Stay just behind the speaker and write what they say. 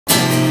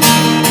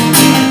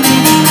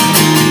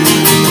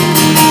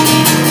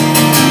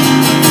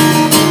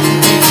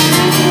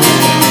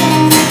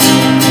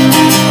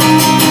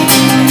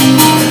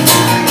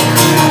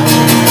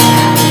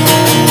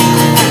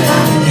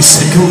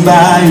swing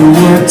by your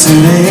work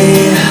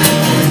today,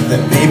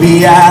 then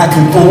maybe I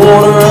could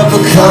order up a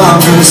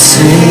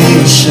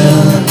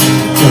conversation.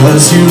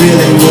 'Cause you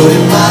really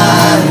wouldn't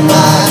mind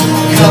my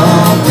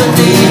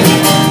company.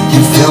 You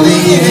fill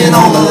me in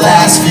on the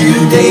last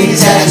few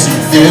days as you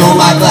fill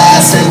my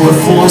glass, and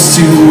we're forced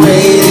to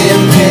wait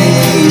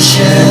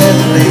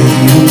impatiently.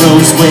 Who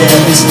knows where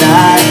this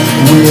night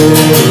will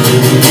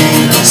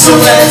lead? So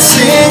let's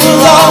sing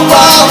along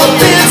while the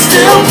band's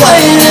still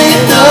playing.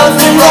 Ain't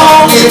nothing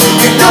wrong if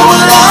you know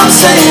what I'm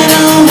saying.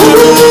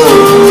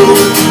 Ooh,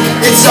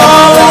 it's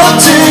all up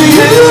to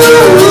you.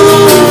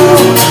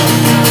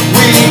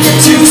 We can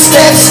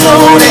two-step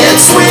slow and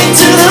swing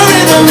to the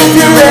rhythm if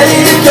you're ready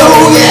to go.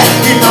 Yeah,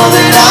 you know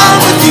that I'm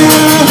with you.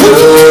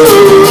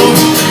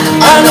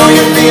 I know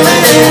you're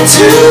feeling it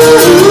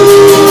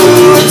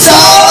too. It's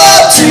all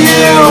up to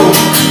you.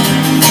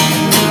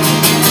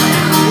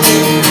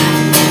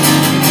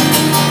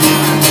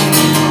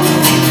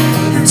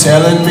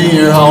 Telling me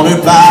you're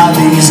haunted by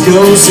these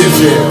ghosts. If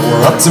it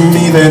were up to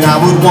me, then I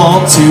would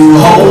want to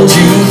hold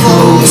you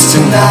close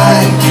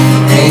tonight.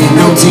 Ain't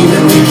no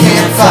demon we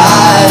can't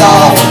fight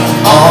off.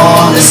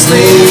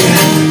 Honestly,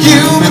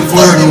 you've been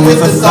flirting with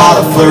the thought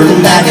of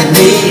flirting back at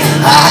me.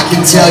 I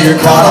can tell you're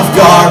caught off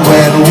guard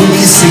when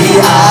we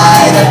see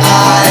eye to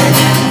eye,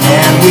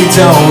 and we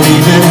don't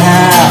even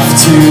have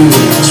to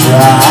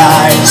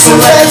try. So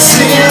let's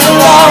sing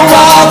along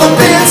while the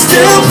band's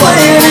still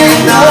playing.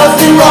 Ain't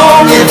nothing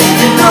wrong if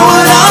you know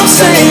what I'm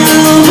saying.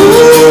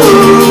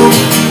 Ooh,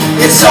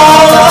 it's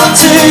all up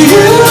to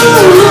you.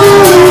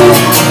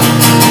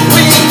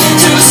 We can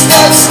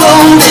two-step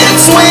slow and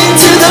swing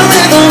to the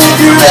rhythm if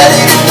you're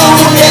ready to go.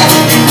 Yeah,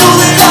 you know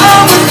that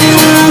I'm with you.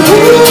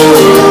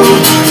 Ooh,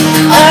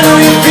 I know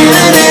you're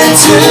feeling it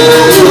too.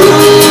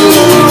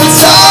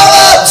 It's all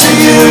up to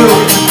you.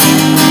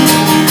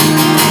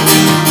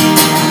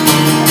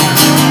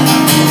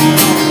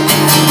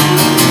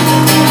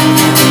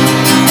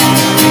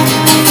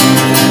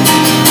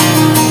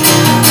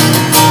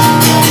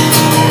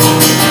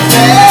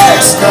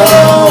 There's no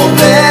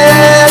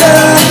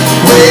better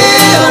way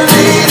to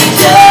be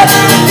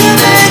together if you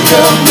make a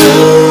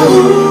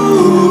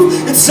move.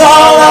 It's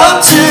all up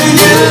to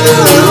you.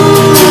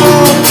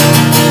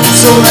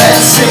 So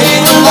let's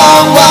sing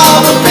along while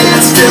the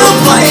band's still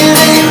playing.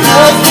 Ain't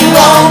nothing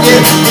wrong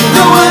if you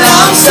know what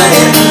I'm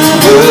saying.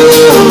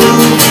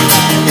 Ooh,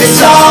 it's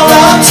all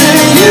up to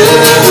you.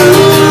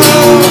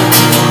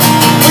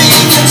 We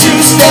can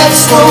two-step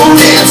slow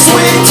and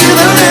swing to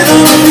the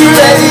rhythm if you're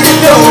ready to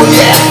go.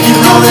 Yeah, you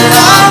know that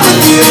I'm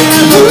with you.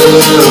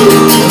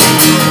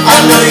 I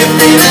know you're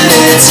feeling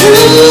it too.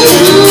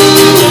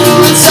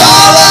 It's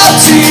all up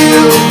to you.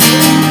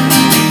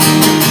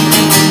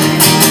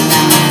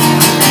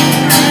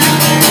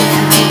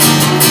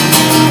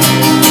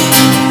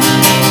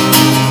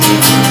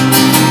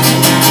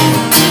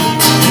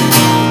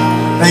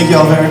 Thank you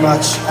all very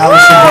much.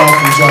 Shervelle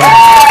from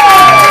Shervelle.